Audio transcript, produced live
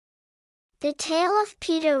The Tale of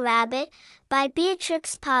Peter Rabbit by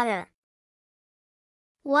Beatrix Potter.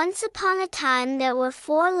 Once upon a time there were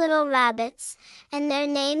 4 little rabbits, and their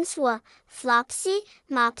names were Flopsy,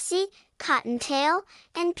 Mopsy, Cottontail,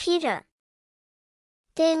 and Peter.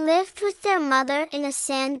 They lived with their mother in a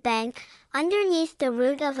sandbank, underneath the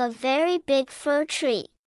root of a very big fir tree.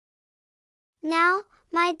 "Now,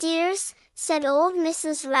 my dears," said old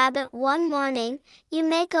Mrs. Rabbit one morning, "you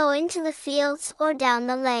may go into the fields or down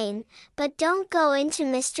the lane, but don't go into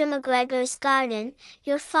Mr. McGregor's garden.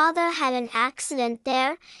 Your father had an accident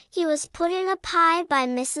there. He was put in a pie by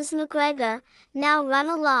Mrs. McGregor. Now run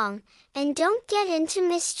along, and don't get into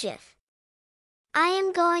mischief." "I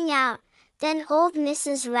am going out." Then old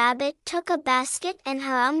Mrs. Rabbit took a basket and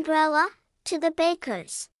her umbrella to the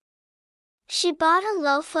baker's. She bought a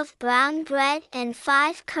loaf of brown bread and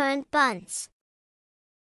 5 currant buns.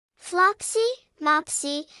 Flopsy,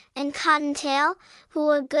 Mopsy, and Cottontail, who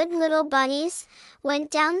were good little bunnies,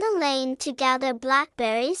 went down the lane to gather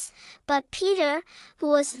blackberries, but Peter, who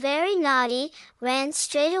was very naughty, ran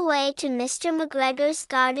straight away to Mr. McGregor's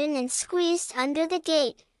garden and squeezed under the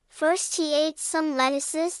gate. First he ate some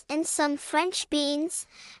lettuces and some French beans,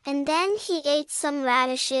 and then he ate some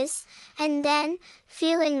radishes, and then,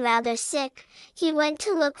 feeling rather sick, he went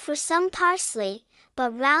to look for some parsley,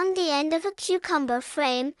 but round the end of a cucumber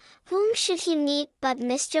frame, whom should he meet but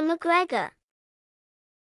Mr. McGregor?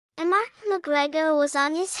 Mark McGregor was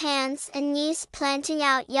on his hands and knees planting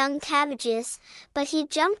out young cabbages, but he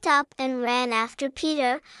jumped up and ran after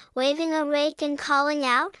Peter, waving a rake and calling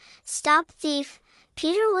out, "Stop, thief!"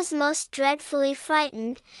 Peter was most dreadfully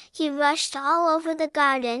frightened. He rushed all over the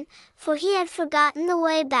garden, for he had forgotten the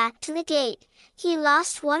way back to the gate. He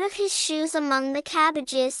lost one of his shoes among the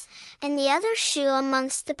cabbages, and the other shoe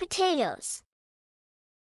amongst the potatoes.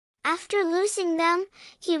 After losing them,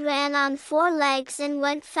 he ran on 4 legs and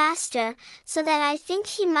went faster, so that I think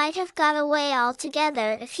he might have got away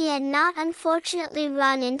altogether if he had not unfortunately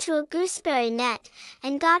run into a gooseberry net,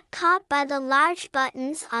 and got caught by the large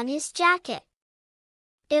buttons on his jacket.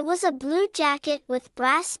 It was a blue jacket with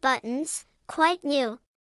brass buttons, quite new.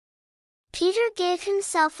 Peter gave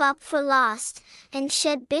himself up for lost, and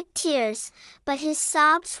shed big tears, but his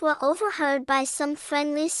sobs were overheard by some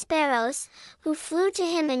friendly sparrows, who flew to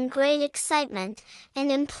him in great excitement, and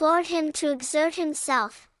implored him to exert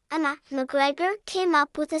himself. McGregor came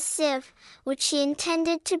up with a sieve, which he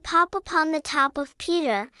intended to pop upon the top of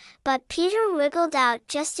Peter, but Peter wriggled out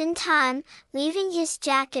just in time, leaving his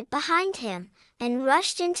jacket behind him, and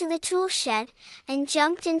rushed into the tool shed, and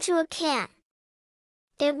jumped into a can.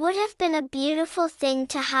 It would have been a beautiful thing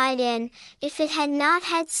to hide in, if it had not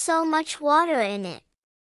had so much water in it.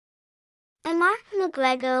 Mark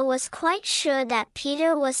McGregor was quite sure that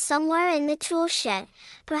Peter was somewhere in the tool shed,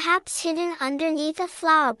 perhaps hidden underneath a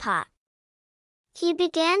flower pot. He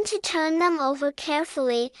began to turn them over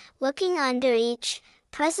carefully, looking under each.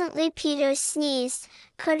 Presently Peter sneezed,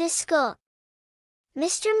 "Curtis-go!"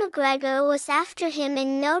 Mr. McGregor was after him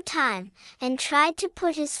in no time, and tried to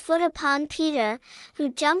put his foot upon Peter, who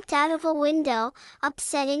jumped out of a window,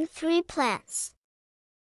 upsetting 3 plants.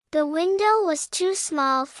 The window was too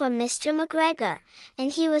small for Mr. McGregor,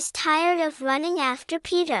 and he was tired of running after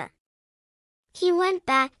Peter. He went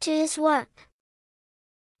back to his work.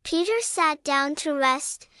 Peter sat down to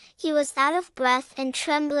rest. He was out of breath and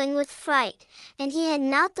trembling with fright, and he had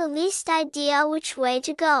not the least idea which way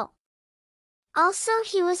to go. Also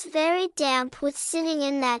he was very damp with sitting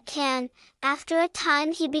in that can. After a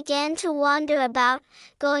time he began to wander about,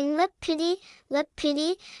 going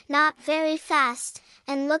lip-pitty, not very fast,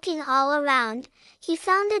 and looking all around. He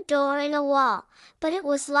found a door in a wall, but it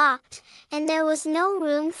was locked, and there was no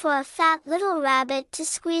room for a fat little rabbit to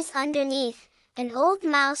squeeze underneath. An old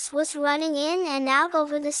mouse was running in and out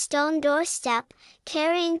over the stone doorstep,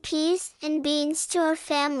 carrying peas and beans to her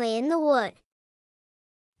family in the wood.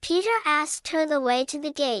 Peter asked her the way to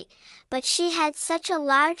the gate, but she had such a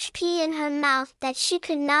large pea in her mouth that she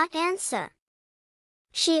could not answer.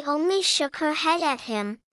 She only shook her head at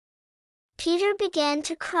him. Peter began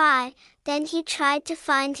to cry. Then he tried to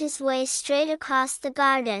find his way straight across the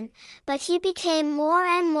garden, but he became more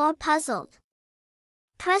and more puzzled.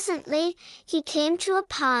 Presently, he came to a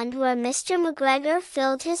pond where Mr. McGregor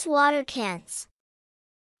filled his water cans.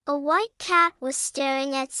 A white cat was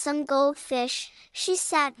staring at some goldfish. She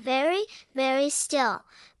sat very, very still,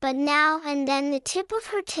 but now and then the tip of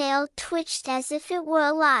her tail twitched as if it were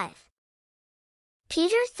alive.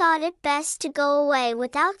 Peter thought it best to go away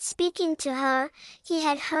without speaking to her. He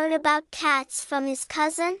had heard about cats from his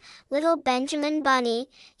cousin, little Benjamin Bunny.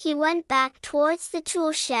 He went back towards the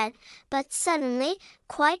tool shed, but suddenly,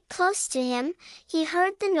 quite close to him, he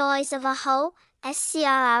heard the noise of a hoe,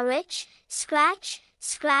 scratch, scratch,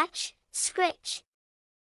 scratch, scritch.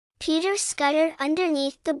 Peter scuttered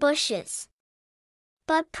underneath the bushes.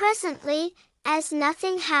 But presently, as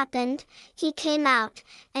nothing happened, he came out,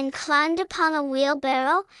 and climbed upon a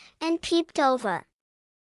wheelbarrow, and peeped over.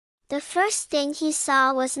 The first thing he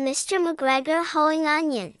saw was Mr. McGregor hoeing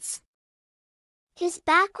onions. His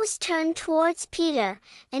back was turned towards Peter,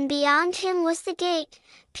 and beyond him was the gate.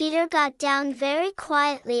 Peter got down very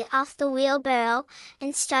quietly off the wheelbarrow,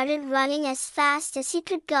 and started running as fast as he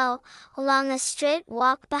could go, along a straight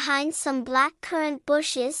walk behind some black currant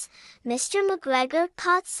bushes. Mr. McGregor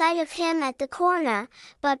caught sight of him at the corner,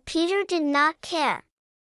 but Peter did not care.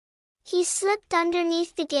 He slipped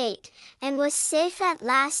underneath the gate, and was safe at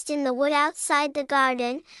last in the wood outside the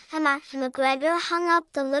garden. McGregor hung up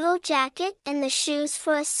the little jacket and the shoes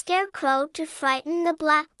for a scarecrow to frighten the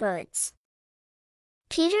blackbirds.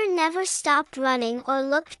 Peter never stopped running or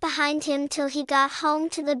looked behind him till he got home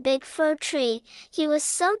to the big fir tree. He was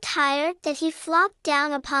so tired that he flopped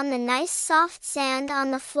down upon the nice soft sand on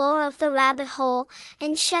the floor of the rabbit hole,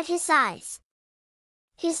 and shut his eyes.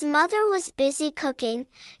 His mother was busy cooking.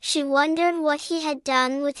 She wondered what he had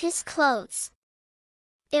done with his clothes.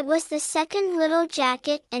 It was the second little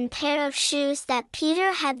jacket and pair of shoes that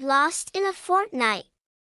Peter had lost in a fortnight.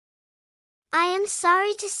 I am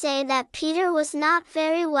sorry to say that Peter was not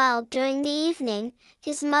very well during the evening.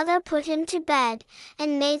 His mother put him to bed,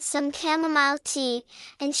 and made some chamomile tea,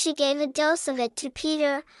 and she gave a dose of it to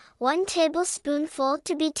Peter, 1 tablespoonful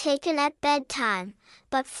to be taken at bedtime.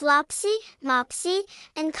 But Flopsy, Mopsy,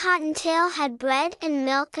 and Cottontail had bread and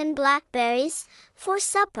milk and blackberries for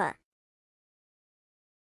supper.